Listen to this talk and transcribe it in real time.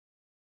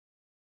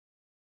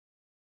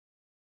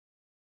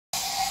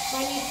My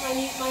niece is on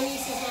it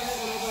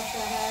when I brush her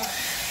hair.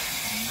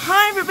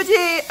 Hi everybody,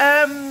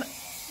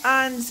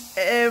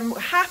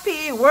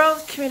 happy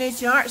World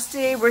Community Arts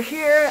Day. We're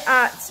here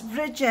at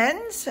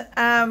Bridgend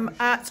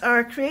at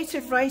our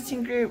creative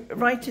writing group,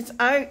 Write It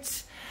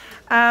Out,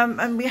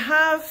 and we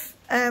have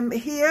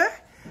here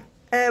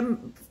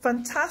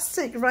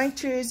fantastic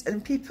writers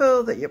and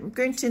people that I'm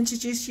going to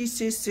introduce you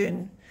to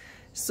soon.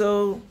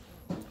 So,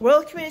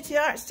 World Community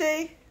Arts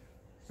Day,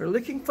 we're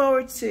looking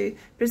forward to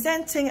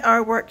presenting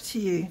our work to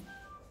you.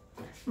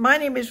 My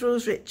name is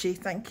Rose Ritchie,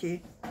 thank you.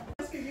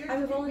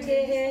 I'm a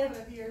volunteer here.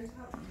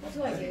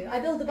 What do? I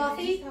build the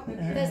bothy.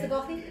 There's the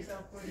bothy.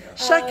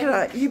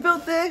 Shakira, you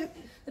built the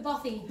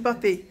bothy.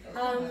 Buffy.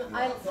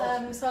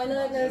 So I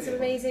learned loads of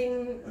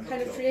amazing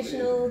kind of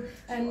traditional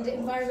and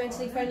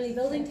environmentally friendly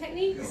building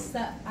techniques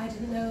that I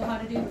didn't know how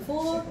to do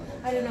before.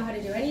 I don't know how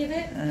to do any of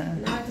it.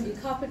 And now I can do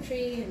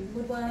carpentry and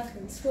woodwork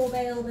and straw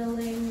bale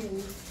building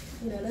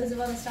and loads of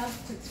other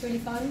stuff. It's really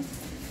fun.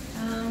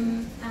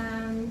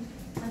 And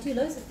I do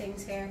loads of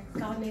things here,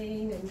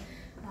 gardening and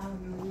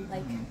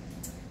like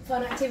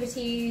fun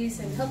activities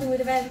and helping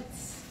with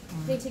events,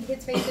 creating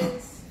kids'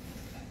 spaces,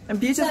 and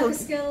beautiful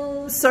circus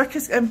skills,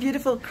 circus and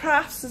beautiful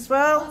crafts as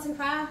well. Arts and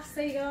crafts.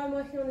 There you go. I'm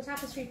working on the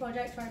tapestry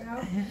project right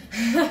now.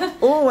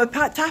 Oh, a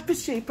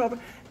tapestry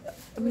project.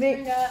 We're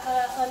doing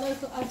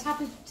a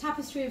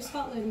tapestry of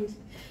Scotland,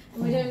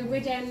 and we're doing a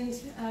Bridgend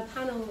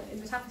panel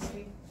in the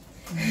tapestry.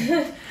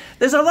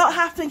 There's a lot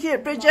happening here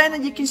at Bridgend,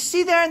 and you can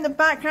see there in the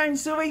background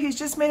Zoe, who's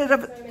just made it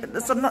up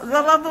some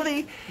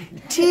lovely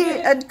tea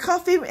and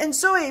coffee. And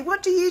Zoe,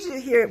 what do you do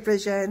here at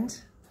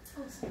Bridgend?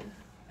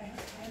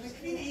 I'm a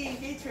community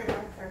engagement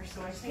worker,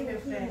 so I kind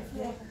of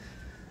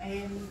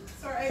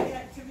sort out the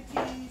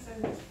activities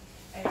and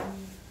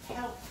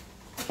help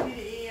the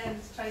community and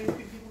try and put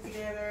people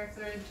together if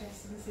they're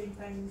interested in the same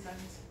things,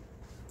 and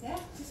yeah,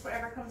 just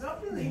whatever comes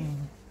up really.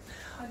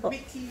 And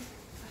make tea.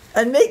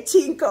 And make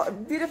tea and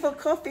got beautiful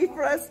coffee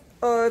for us.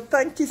 Oh,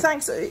 thank you,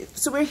 thanks.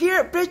 So we're here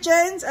at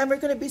Bridgend and we're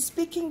going to be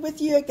speaking with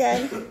you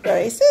again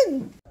very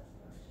soon.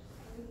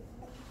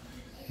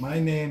 My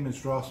name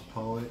is Ross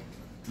Pollock.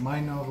 My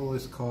novel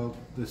is called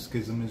The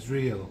Schism is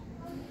Real.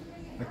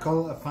 I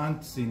call it a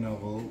fantasy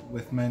novel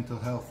with mental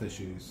health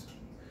issues.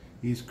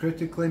 He's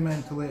critically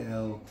mentally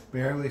ill,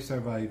 barely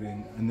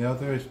surviving, and the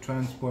other is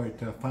transported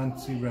to a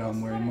fantasy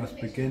realm where he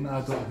must begin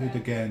adulthood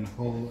again,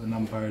 whole and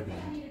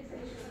unburdened.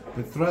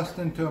 But thrust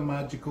into a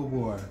magical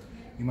war,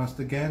 he must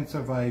again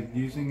survive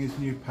using his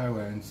new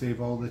power and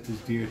save all that is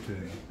dear to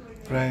him,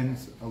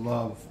 friends, a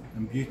love,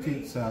 and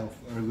beauty itself,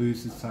 or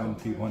lose his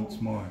sanity once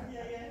more.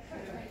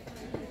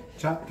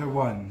 Chapter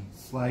 1,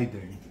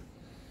 Sliding.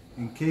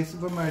 In case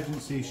of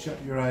emergency, shut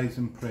your eyes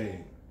and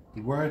pray.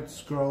 The words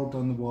scrawled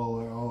on the wall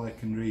are all I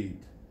can read.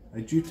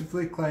 I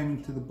dutifully climb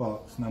into the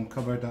box and I'm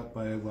covered up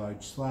by a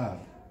large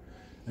slab.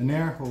 An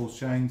air hole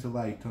shines a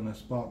light on a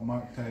spot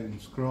marked out in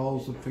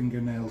scrawls of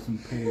fingernails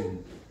and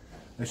pain.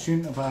 I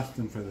shouldn't have asked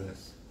them for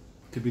this,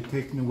 to be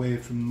taken away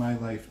from my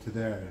life to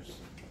theirs.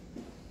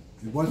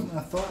 It wasn't a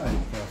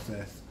thought-out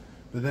process,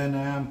 but then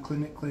I am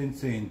clinically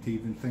insane to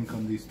even think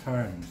on these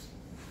terms.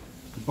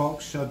 The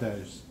box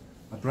shudders,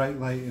 a bright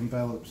light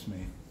envelops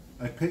me.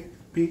 I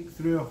peek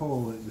through a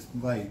hole at the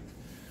light,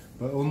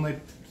 but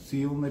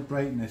see only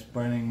brightness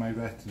burning my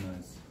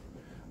retinas.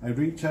 I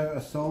reach out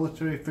a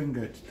solitary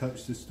finger to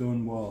touch the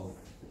stone wall.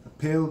 A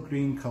pale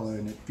green colour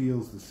and it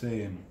feels the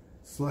same,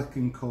 slick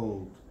and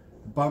cold.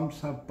 The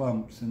bumps have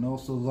bumps and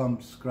also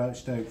lumps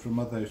scratched out from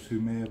others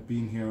who may have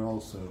been here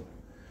also.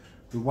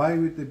 But why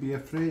would they be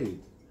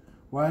afraid?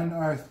 Why on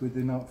earth would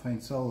they not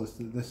find solace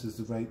that this is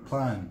the right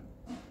plan?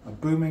 A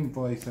booming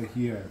voice I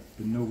hear,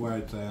 but no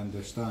words I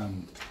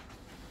understand.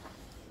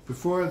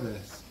 Before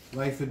this,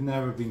 life had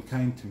never been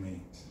kind to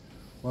me.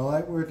 While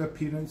outward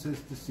appearances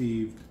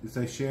deceived, as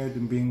I shared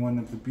in being one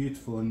of the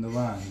beautiful in the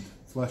land,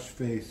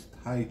 flush-faced,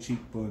 high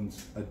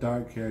cheekbones, a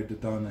dark-haired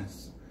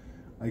Adonis,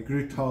 I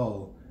grew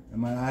tall,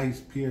 and my eyes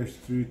pierced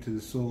through to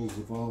the souls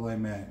of all I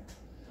met.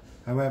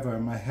 However,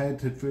 my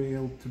head had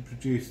failed to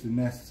produce the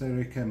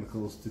necessary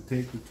chemicals to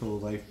take the toll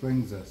life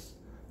brings us.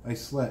 I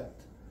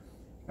slipped.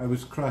 I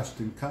was crushed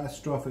and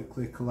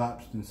catastrophically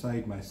collapsed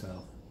inside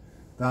myself.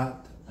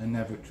 That I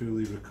never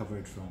truly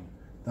recovered from.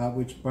 That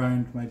which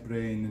burned my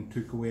brain and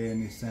took away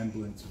any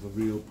semblance of a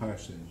real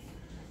person.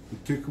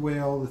 It took away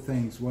all the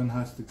things one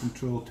has to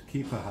control to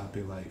keep a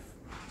happy life,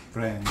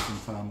 friends and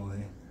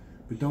family.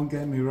 But don't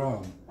get me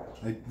wrong,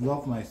 I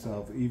love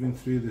myself even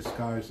through the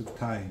scars of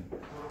time.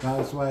 That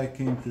is why I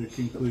came to the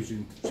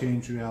conclusion to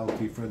change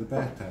reality for the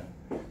better,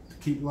 to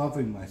keep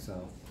loving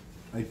myself.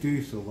 I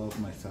do so love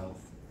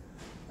myself.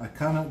 I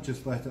cannot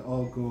just let it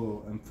all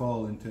go and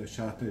fall into a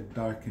shattered,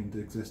 darkened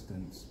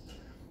existence.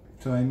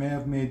 So I may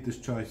have made this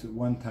choice at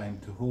one time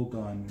to hold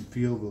on and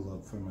feel the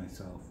love for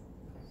myself.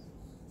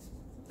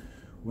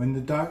 When the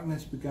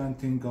darkness began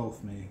to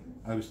engulf me,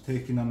 I was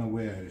taken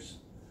unawares.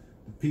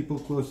 The people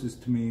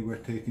closest to me were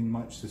taken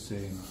much the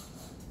same.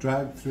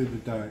 Dragged through the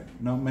dark,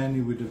 not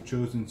many would have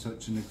chosen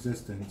such an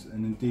existence,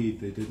 and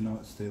indeed they did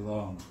not stay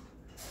long.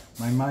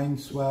 My mind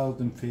swelled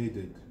and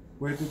faded.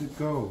 Where did it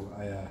go?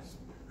 I asked.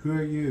 Who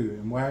are you,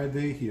 and why are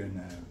they here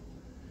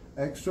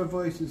now? Extra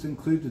voices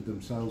included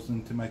themselves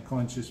into my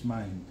conscious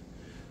mind,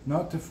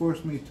 not to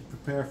force me to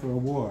prepare for a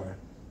war,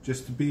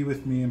 just to be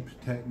with me and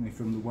protect me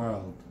from the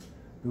world.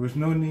 There was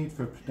no need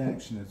for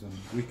protectionism,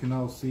 we can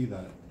all see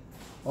that.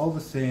 All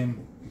the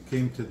same, it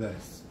came to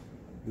this.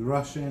 The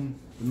Russian,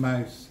 the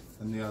mouse,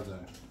 and the other.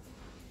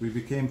 We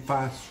became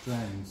fast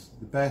friends,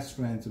 the best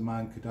friends a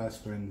man could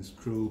ask for in this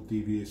cruel,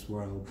 devious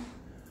world.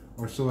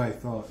 Or so I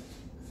thought.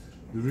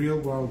 The real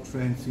world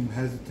friends seemed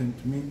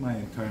hesitant to meet my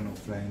internal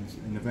friends,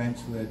 and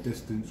eventually a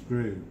distance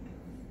grew.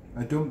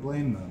 I don't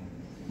blame them.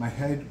 My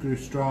head grew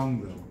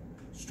strong though,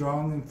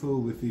 strong and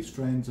full with these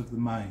friends of the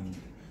mind,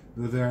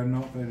 though they are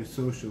not very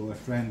social or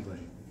friendly.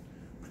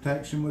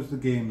 Protection was the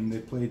game and they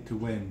played to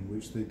win,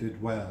 which they did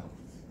well.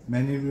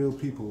 Many real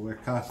people were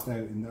cast out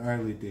in the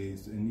early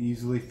days and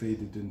easily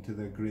faded into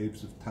their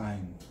graves of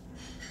time.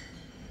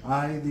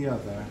 I, the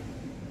other,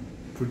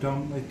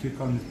 predominantly took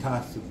on the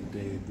tasks of the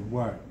day, the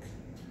work.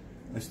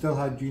 I still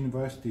had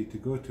university to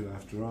go to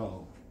after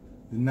all.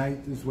 The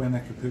night is when I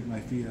could put my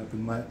feet up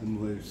and let them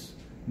loose.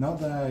 Not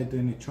that I had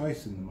any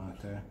choice in the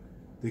matter.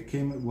 They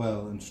came at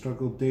will and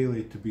struggled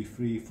daily to be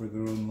free for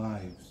their own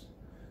lives.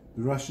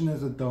 The Russian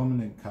is a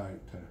dominant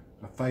character,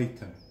 a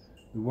fighter,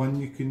 the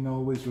one you can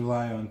always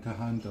rely on to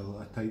handle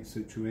a tight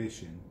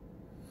situation.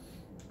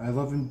 I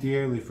love him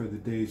dearly for the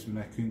days when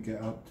I couldn't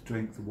get up to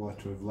drink the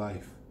water of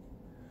life.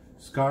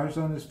 Scars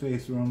on his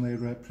face are only a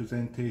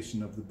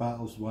representation of the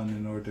battles won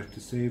in order to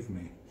save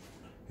me.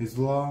 His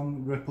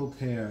long, rippled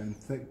hair and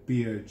thick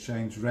beard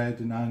shines red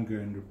in anger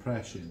and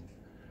repression.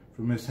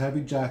 From his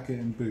heavy jacket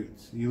and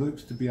boots, he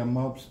looks to be a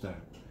mobster,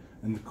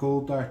 and the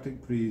cold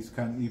Arctic breeze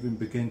can't even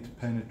begin to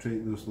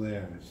penetrate those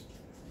layers.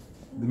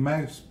 The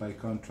mouse, by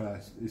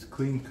contrast, is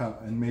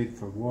clean-cut and made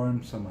for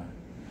warm summer,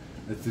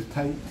 as the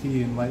tight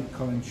tee and light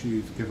cotton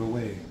shoes give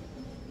away.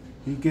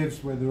 He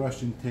gives where the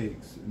Russian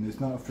takes, and is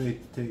not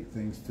afraid to take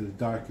things to the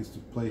darkest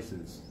of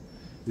places.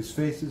 His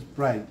face is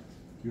bright,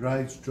 your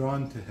eyes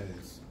drawn to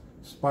his,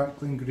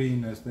 sparkling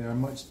green as they are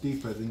much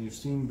deeper than you've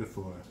seen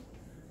before.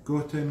 Go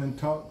to him and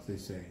talk, they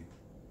say.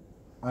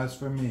 As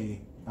for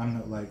me, I'm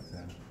not like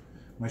them.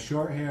 My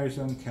short hair is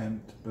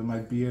unkempt, but my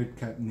beard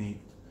kept neat.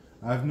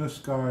 I have no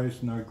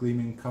scars nor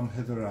gleaming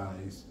come-hither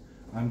eyes.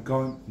 I'm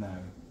gaunt now,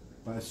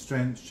 but a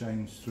strength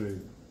shines through.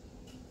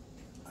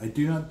 I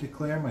do not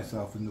declare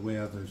myself in the way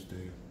others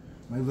do.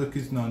 My look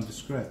is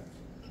nondescript.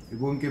 It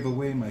won't give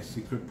away my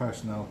secret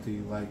personality,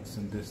 likes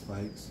and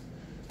dislikes.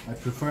 I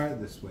prefer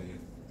it this way,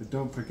 but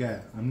don't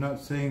forget, I'm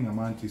not saying I'm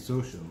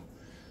antisocial.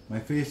 My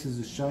face is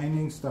a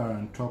shining star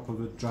on top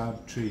of a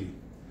drab tree.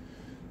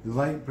 The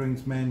light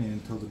brings many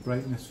until the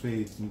brightness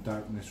fades and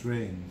darkness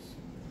reigns.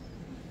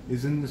 It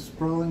is in the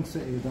sprawling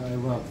city that I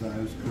love that I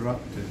was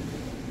corrupted.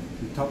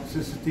 The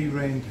toxicity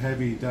rained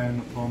heavy down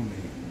upon me,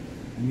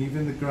 and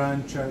even the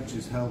grand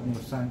churches held no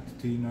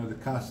sanctity nor the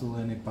castle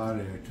any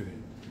barrier to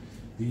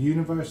it. The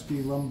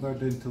university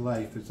lumbered into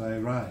life as I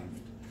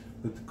arrived,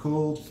 but the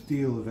cold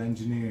steel of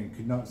engineering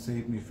could not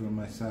save me from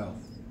myself.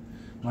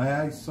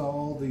 My eyes saw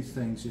all these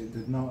things yet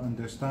did not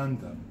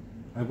understand them.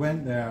 I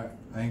went there,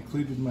 I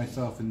included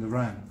myself in the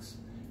ranks,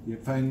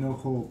 yet found no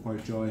hope or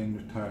joy in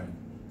return.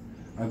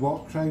 I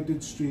walked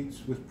crowded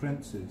streets with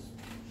princes,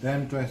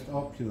 them dressed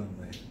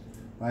opulently,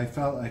 but I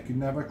felt I could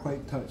never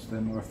quite touch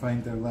them or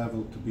find their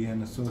level to be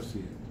an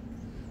associate.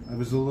 I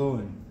was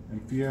alone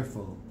and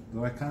fearful,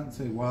 though I can't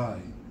say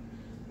why.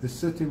 The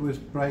city was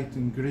bright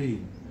and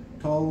green,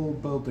 tall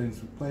old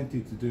buildings with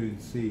plenty to do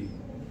and see.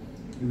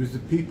 It was the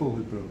people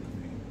who broke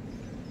me.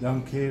 The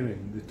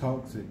uncaring, the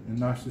toxic, the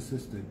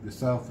narcissistic, the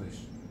selfish.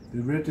 They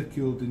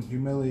ridiculed and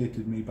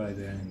humiliated me by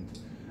the end,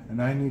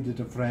 and I needed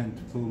a friend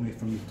to pull me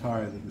from the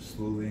tar that was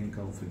slowly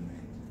engulfing me.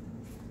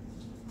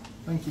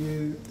 Thank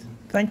you.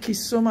 Thank you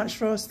so much,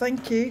 Ross.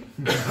 Thank you.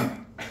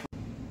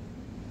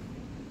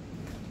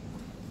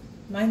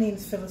 My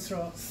name's Phyllis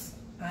Ross.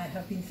 I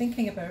have been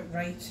thinking about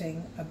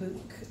writing a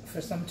book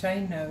for some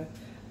time now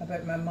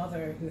about my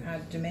mother who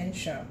had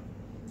dementia.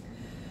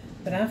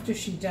 But after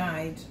she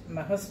died,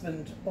 my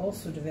husband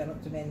also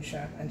developed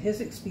dementia, and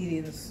his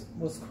experience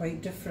was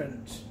quite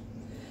different.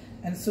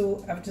 And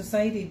so I've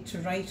decided to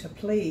write a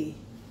play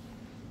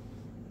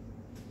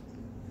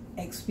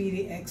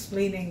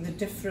explaining the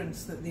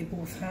difference that they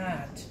both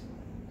had.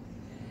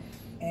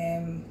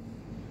 And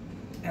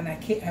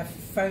I've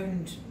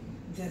found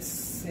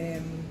this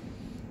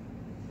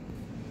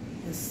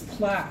this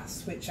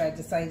class which I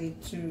decided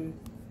to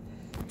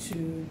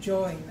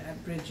join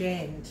at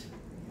Bridgend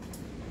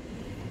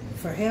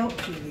for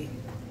help, really.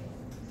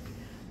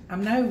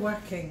 I'm now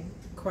working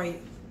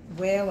quite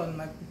well on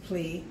my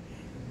play,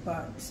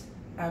 but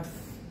I've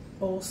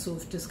also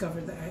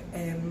discovered that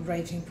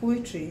writing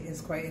poetry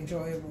is quite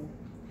enjoyable.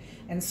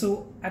 And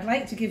so I'd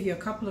like to give you a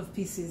couple of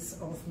pieces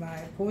of my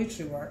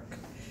poetry work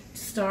to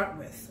start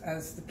with,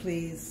 as the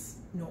play's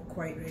not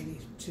quite ready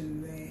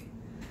to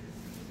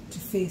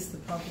face the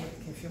public,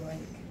 if you like.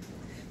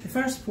 The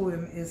first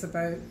poem is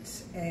about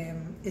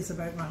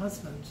my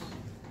husband.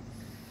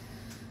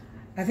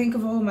 I think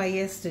of all my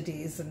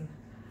yesterdays and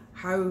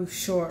how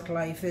short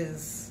life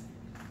is,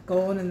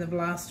 gone in the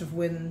blast of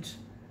wind.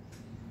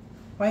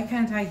 Why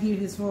can't I hear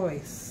his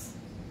voice?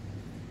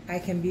 I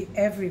can be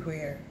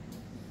everywhere,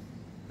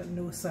 but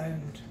no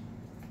sound.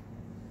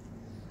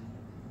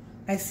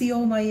 I see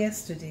all my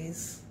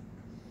yesterdays,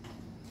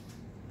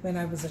 when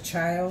I was a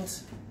child,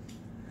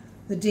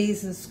 the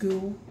days in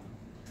school.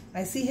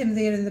 I see him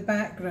there in the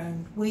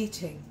background,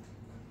 waiting,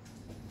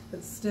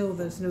 but still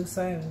there's no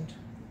sound.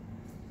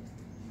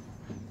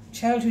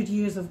 Childhood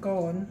years have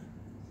gone,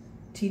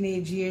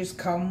 teenage years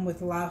come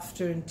with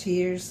laughter and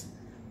tears,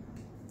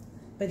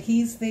 but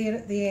he's there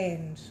at the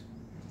end.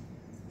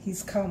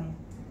 He's come.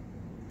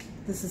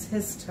 This is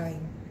his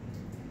time,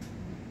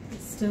 but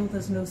still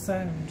there's no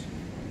sound.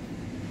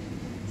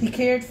 He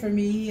cared for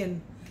me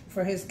and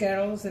for his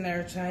girls in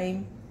our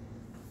time.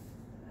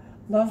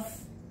 Love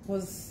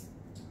was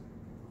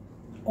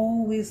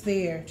always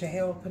there to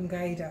help and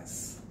guide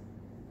us.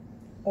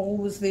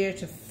 Always there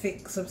to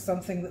fix up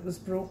something that was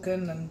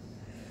broken, and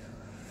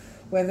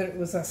whether it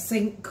was a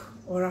sink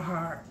or a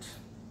heart.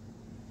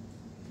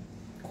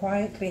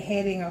 Quietly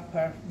heading up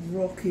a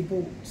rocky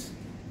boat.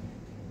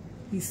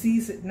 He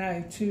sees it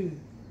now too,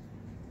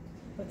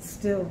 but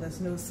still there's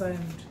no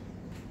sound.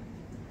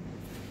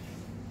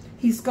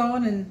 He's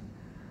gone and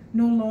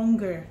no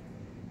longer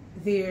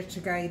there to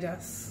guide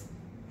us.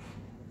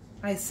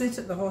 I sit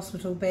at the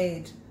hospital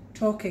bed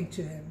talking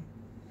to him,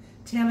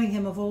 telling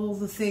him of all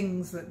the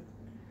things that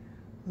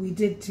we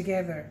did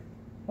together,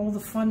 all the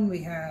fun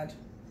we had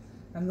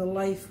and the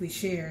life we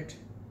shared.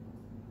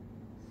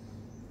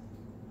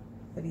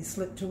 But he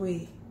slipped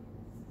away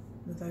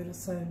without a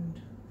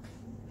sound.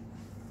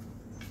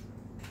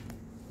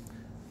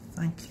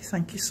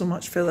 Thank you so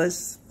much,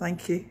 Phyllis.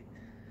 Thank you.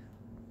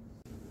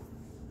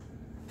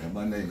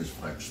 My name is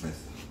Frank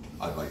Smith.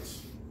 I write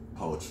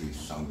poetry,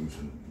 songs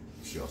and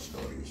short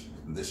stories.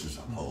 And this is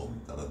a poem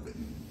that I've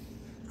written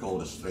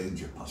called A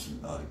Stranger Passing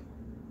By.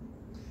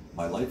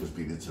 My life has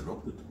been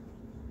interrupted,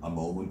 a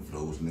moment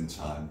frozen in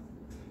time.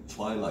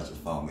 Twilight has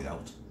found me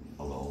out,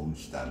 alone,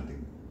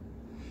 standing,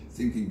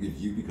 thinking with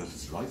you because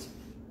it's right,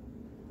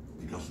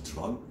 because it's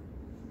wrong.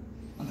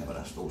 I never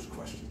asked those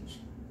questions.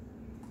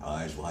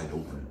 Eyes wide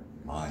open,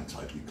 mind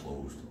tightly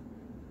closed.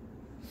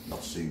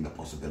 Not seeing the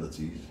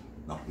possibilities,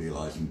 not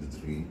realising the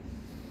dream.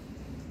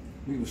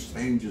 We were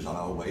strangers on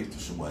our way to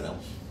somewhere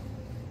else.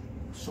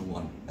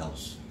 Someone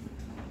else.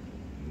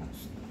 And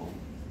that's the poem.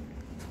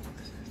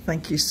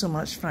 Thank you so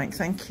much, Frank.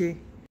 Thank you.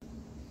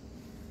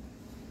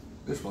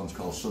 This one's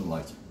called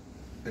Sunlight.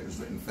 It was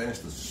written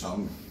first as a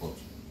song, but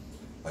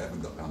I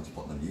haven't got round to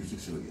putting the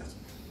music to it yet.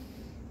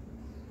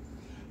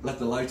 Let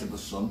the light of the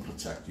sun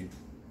protect you.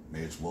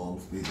 May its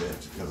warmth be there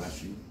to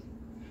caress you.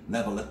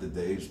 Never let the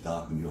days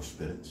darken your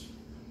spirits.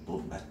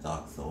 Don't let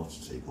dark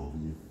thoughts take over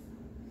you.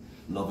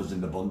 Love is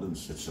in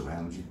abundance that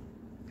surrounds you.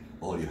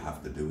 All you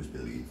have to do is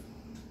believe.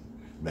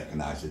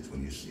 Recognize it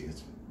when you see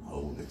it.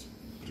 Hold it,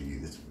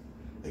 breathe it,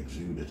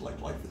 exude it like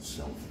life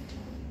itself.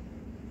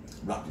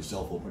 Wrap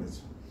yourself up in it.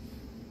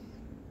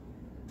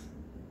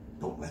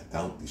 Don't let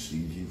doubt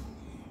deceive you.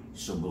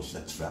 Symbols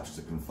set traps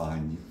to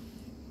confine you.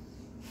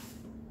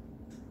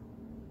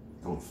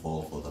 Don't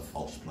fall for the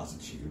false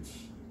platitudes.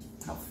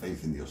 Have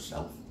faith in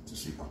yourself to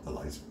seek out the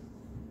light.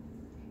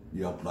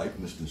 Your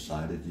brightness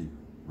inside of you,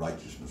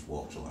 righteousness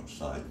walks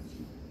alongside with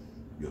you.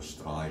 Your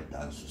stride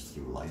dances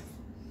through life,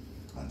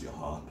 and your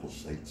heart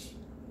pulsates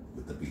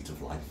with the beat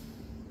of life.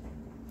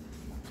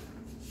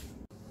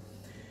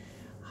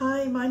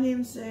 Hi, my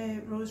name's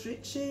Rose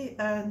Ritchie,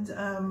 and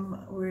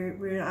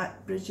we're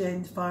at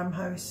Bridgend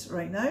Farmhouse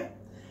right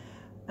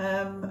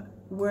now.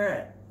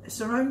 We're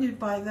surrounded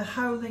by the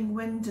howling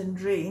wind and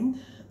rain,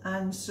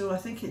 and so I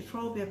think it's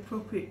probably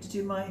appropriate to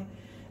do my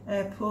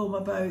poem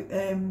about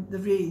the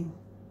rain.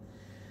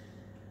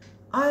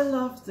 I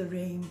love the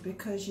rain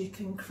because you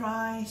can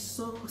cry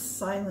so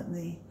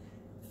silently,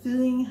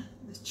 feeling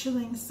the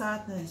chilling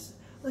sadness,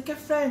 like a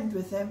friend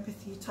with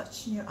empathy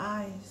touching your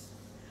eyes,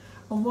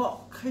 and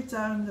walk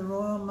down the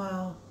Royal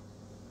Mile.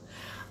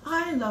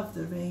 I love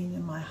the rain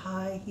in my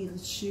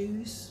high-heeled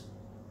shoes.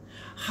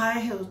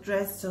 High-heeled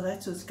red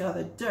stilettos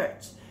gather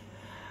dirt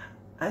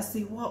as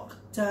they walk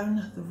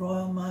down the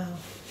Royal Mile.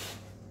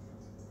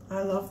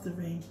 I love the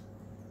rain.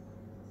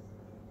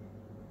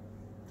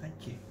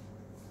 Thank you.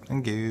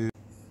 Thank you.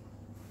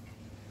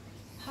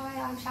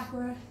 Hi, I'm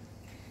Shakura.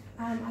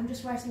 I'm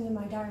just writing in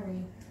my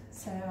diary,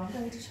 so I'm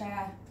going to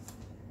share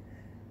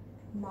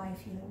my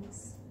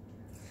feelings.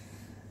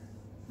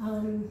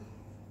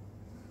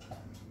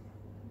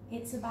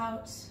 It's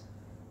about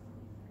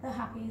the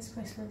happiest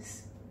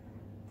Christmas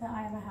that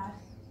I ever had,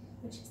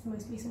 which is the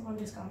most recent one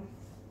just gone.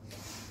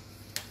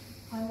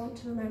 I want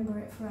to remember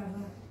it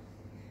forever,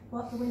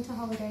 what the winter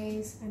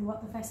holidays and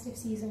what the festive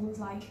season was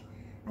like,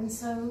 and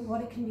so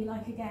what it can be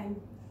like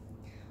again.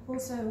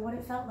 Also, what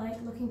it felt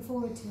like looking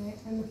forward to it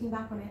and looking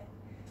back on it,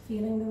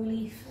 feeling the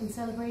relief and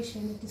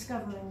celebration of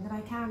discovering that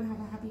I can have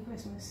a happy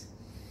Christmas.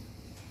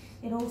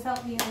 It all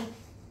felt real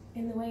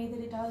in the way that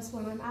it does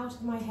when I'm out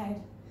of my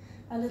head,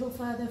 a little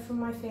further from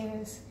my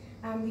fears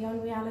and the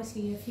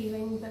unreality of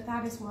feeling that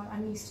that is what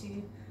I'm used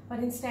to, but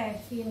instead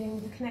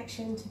feeling the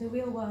connection to the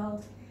real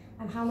world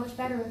and how much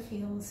better it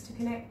feels to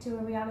connect to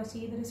a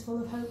reality that is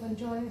full of hope and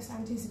joyous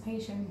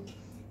anticipation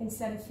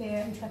instead of fear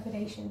and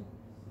trepidation.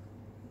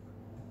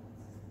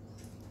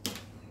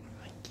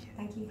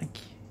 Thank you. Thank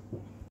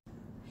you.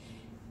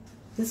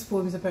 This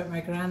poem is about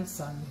my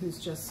grandson who's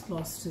just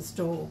lost his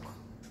dog.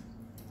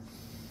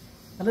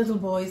 A little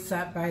boy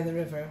sat by the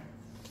river,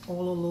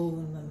 all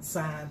alone and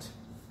sad.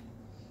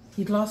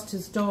 He'd lost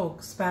his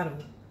dog,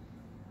 Sparrow,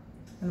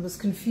 and was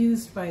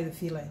confused by the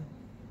feeling.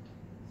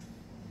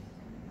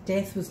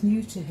 Death was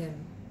new to him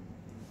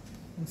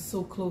and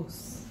so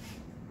close.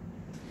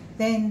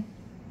 Then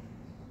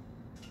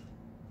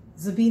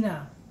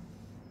Zabina,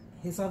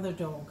 his other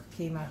dog,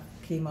 came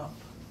up.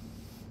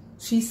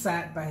 She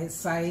sat by his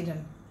side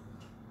and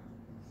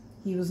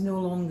he was no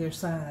longer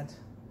sad.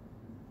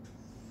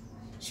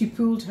 He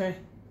pulled her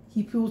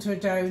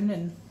down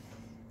and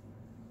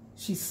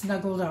she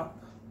snuggled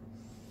up.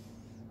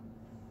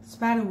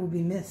 Sparrow will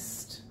be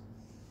missed,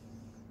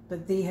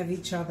 but they have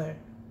each other.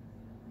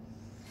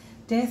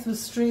 Death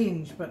was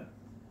strange, but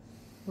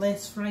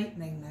less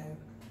frightening now.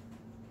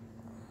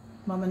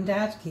 Mum and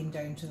Dad came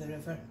down to the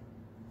river.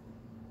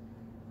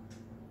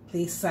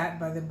 They sat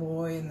by the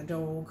boy and the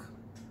dog,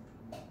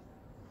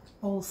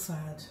 all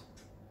sad,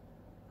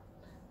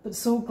 but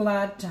so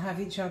glad to have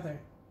each other.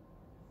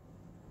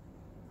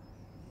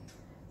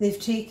 They've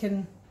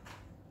taken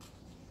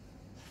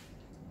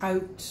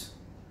out,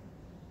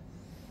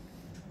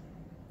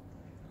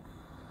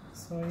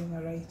 sorry, my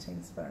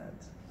writing's bad.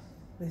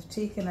 They've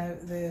taken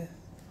out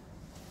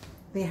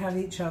they have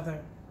each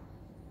other.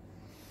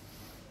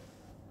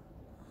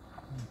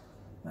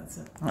 That's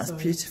it. That's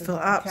sorry, beautiful.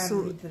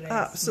 Absolutely. This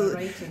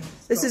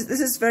Absolutely.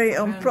 is very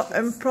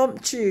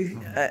impromptu.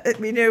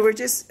 You know, we're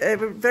just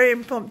we're very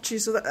impromptu.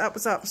 So that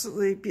was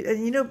absolutely beautiful.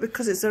 And you know,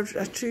 because it's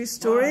a true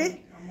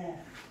story.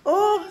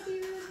 Oh,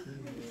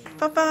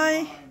 bye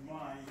bye.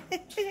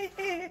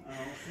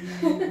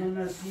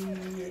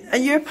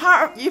 And you're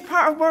part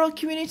of World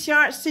Community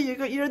Arts Day.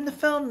 You're in the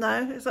film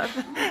now. Is that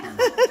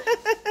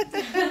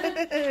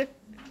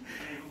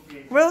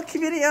World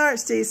Community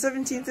Arts Day,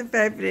 17th of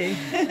February.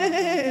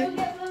 Don't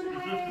get blown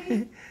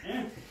away.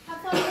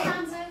 Have fun in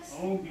Kansas.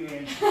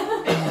 Okay.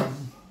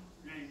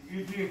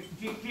 You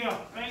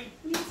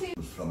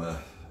too. From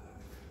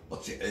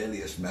what's your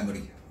earliest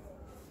memory?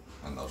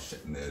 And I was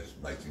sitting there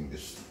writing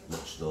this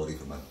little story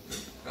for my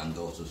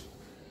granddaughters.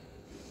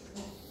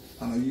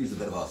 And I used a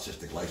bit of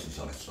artistic license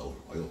on it, so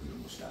I hope you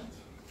understand.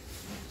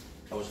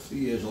 I was 3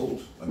 years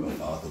old when my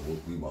father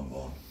woke me one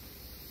morning.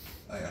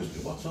 I asked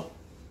him, "What's up?"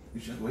 He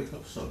said, "Wake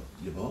up, son,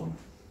 you're born."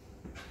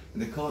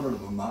 In the corner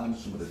of my mind,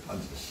 somebody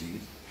planted a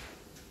seed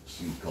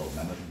called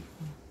memory.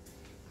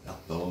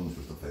 That dawn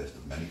was the first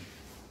of many.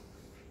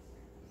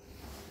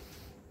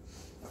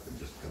 I can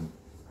just come,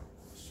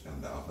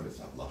 spend out for it,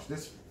 I've lost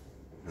it.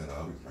 Where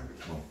are we, Frank?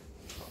 Come on,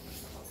 stop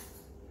messing about.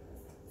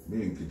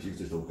 Me and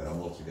computers don't get on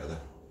well together.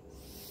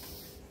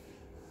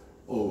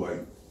 Oh,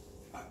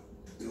 I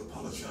do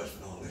apologise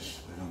for all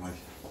this,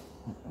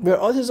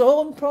 This is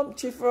all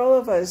impromptu for all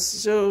of us.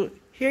 So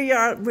here you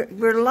are.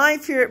 We're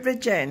live here at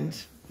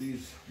Bridgend.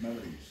 These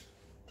memories.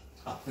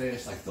 At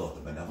first I thought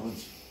they're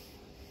benevolent.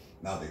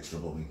 Now they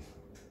trouble me.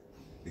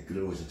 It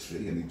grew as a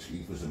tree, and each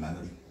leaf was a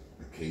memory.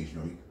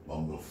 Occasionally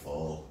one will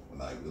fall,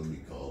 and I will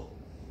recall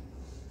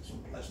some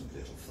pleasant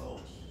little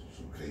thoughts,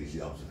 some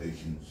crazy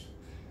observations,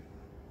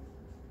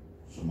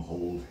 some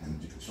hold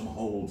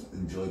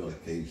enjoyable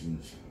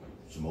occasions,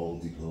 some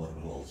old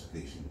deplorable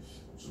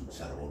altercations, some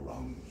terrible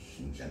wrongs,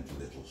 some gentle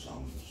little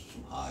songs,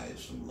 some highs,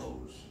 some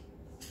lows.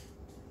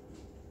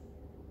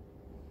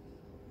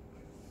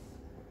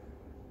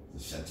 The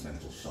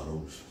sentimental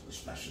sorrows, the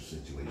special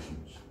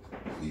situations,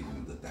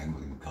 even the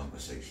dangling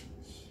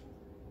conversations.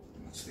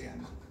 And that's the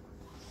end.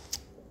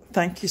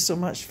 Thank you so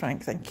much,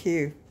 Frank. Thank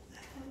you.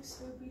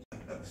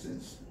 Ever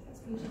since.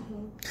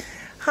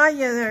 Hi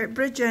there at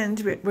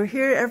Bridgend. We're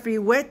here every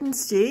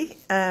Wednesday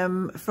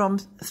from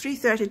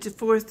 3:30 to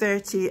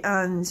 4:30,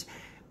 and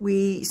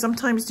we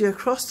sometimes do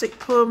acrostic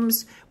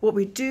poems. What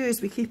we do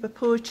is we keep a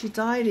poetry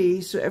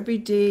diary. So every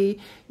day,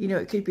 you know,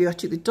 it could be I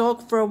took the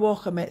dog for a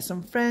walk, I met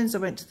some friends, I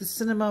went to the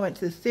cinema, I went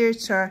to the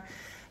theatre,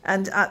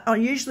 and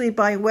usually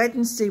by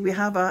Wednesday we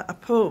have a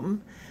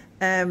poem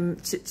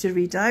to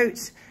read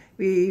out.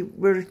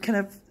 We're kind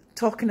of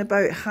talking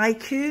about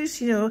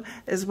haikus, you know,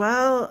 as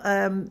well.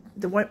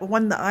 The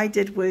one that I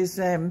did was,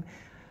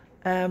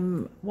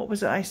 what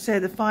was it I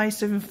said? The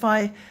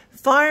 575,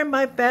 fire in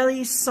my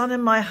belly, sun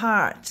in my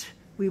heart,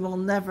 we will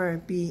never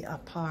be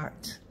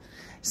apart.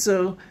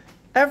 So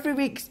every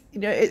week, you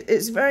know,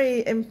 it's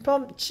very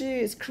impromptu,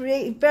 it's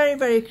creative, very,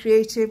 very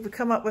creative. We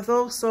come up with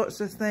all sorts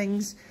of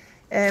things,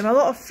 a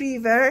lot of free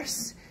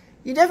verse.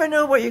 You never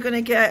know what you're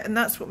going to get, and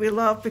that's what we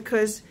love,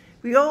 because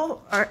we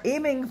all are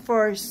aiming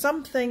for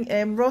something.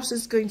 Ross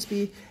is going to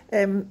be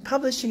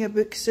publishing a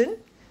book soon.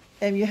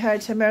 You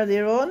heard him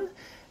earlier on,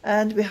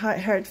 and we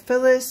heard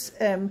Phyllis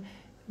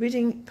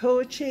reading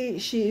poetry.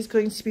 She is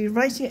going to be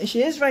writing.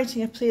 She is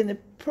writing a play in the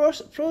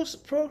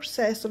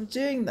process of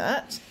doing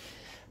that,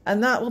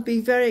 and that will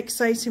be very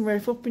exciting. We're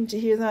hoping to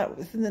hear that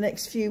within the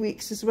next few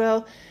weeks as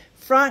well.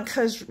 Frank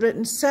has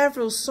written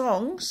several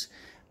songs,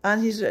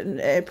 and he's written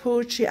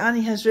poetry, and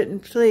he has written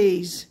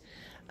plays.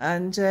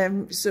 And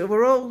so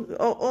we're all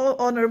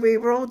on our way.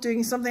 We're all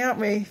doing something, aren't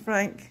we,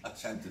 Frank?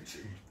 Attempted to.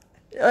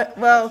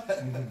 Well,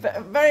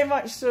 very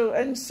much so.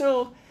 And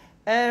so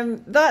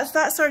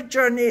that's our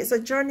journey. It's a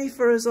journey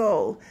for us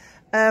all.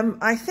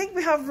 I think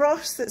we have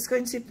Ross that's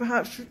going to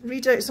perhaps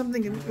read out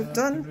something we've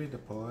done. I can read a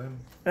poem.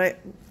 Right,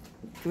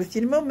 with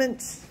you in a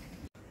moment.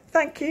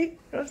 Thank you,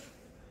 Ross.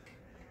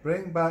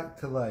 Bring back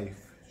to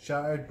life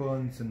shattered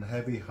bones and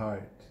heavy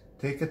heart.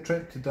 Take a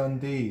trip to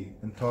Dundee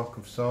and talk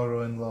of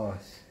sorrow and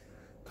loss.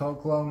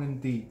 Talk long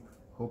and deep,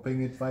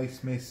 hoping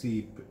advice may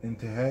seep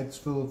into heads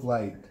full of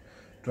light,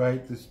 dry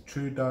out this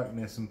true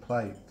darkness and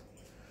plight.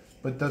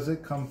 But does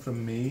it come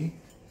from me?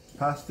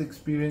 Past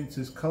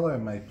experiences colour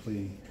my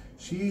plea.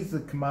 She is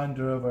the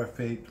commander of our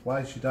fate,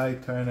 why should I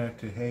turn her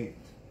to hate?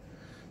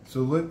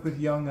 So look with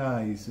young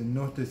eyes and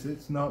notice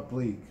it's not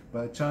bleak,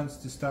 but a chance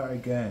to start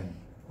again,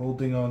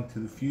 holding on to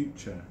the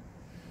future.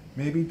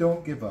 Maybe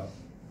don't give up.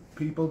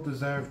 People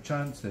deserve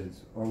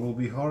chances, or will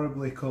be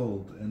horribly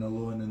cold and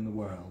alone in the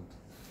world.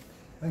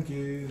 Thank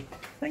you.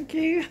 Thank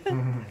you.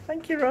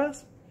 Thank you,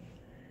 Ross.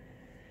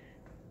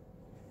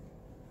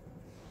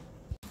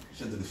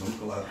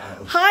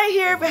 Hi,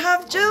 here we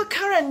have Jill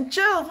Curran.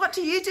 Jill, what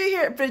do you do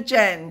here at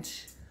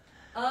Bridgend?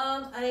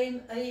 I'm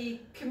a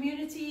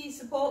community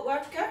support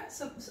worker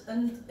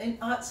in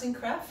arts and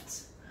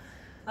crafts.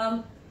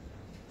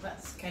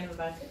 That's kind of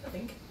about it, I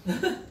think.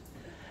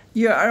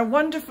 You are a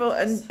wonderful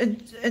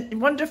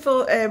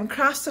wonderful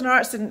crafts and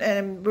arts,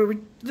 and we're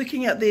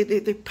looking at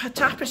the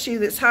tapestry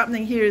that's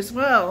happening here as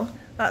well.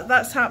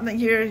 That's happening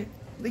here.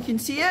 We can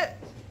see it.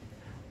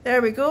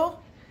 There we go.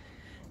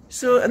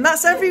 So, and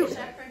that's every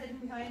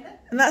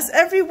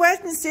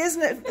Wednesday,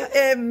 isn't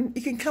it?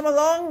 You can come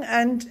along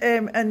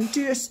and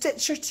do a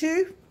stitch or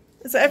two.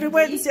 It's every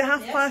Wednesday at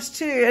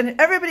 2:30,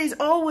 and everybody's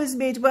always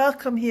made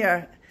welcome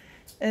here.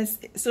 And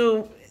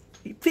so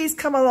please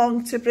come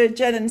along to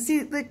Bridgend and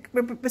see. Look,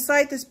 we're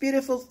beside this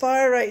beautiful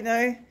fire right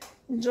now,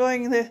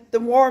 enjoying the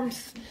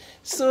warmth.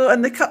 So,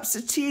 and the cups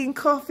of tea and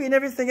coffee and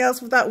everything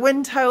else with that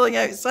wind howling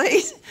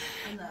outside.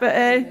 But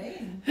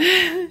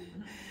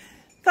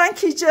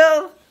thank you,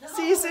 Jill.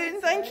 See you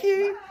soon. Thank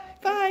you.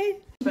 Bye.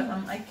 But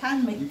I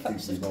can make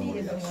cups of tea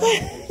if I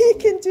want. You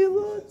can do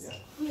loads.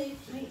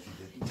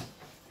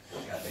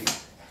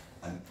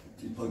 And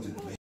he pointed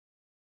at me.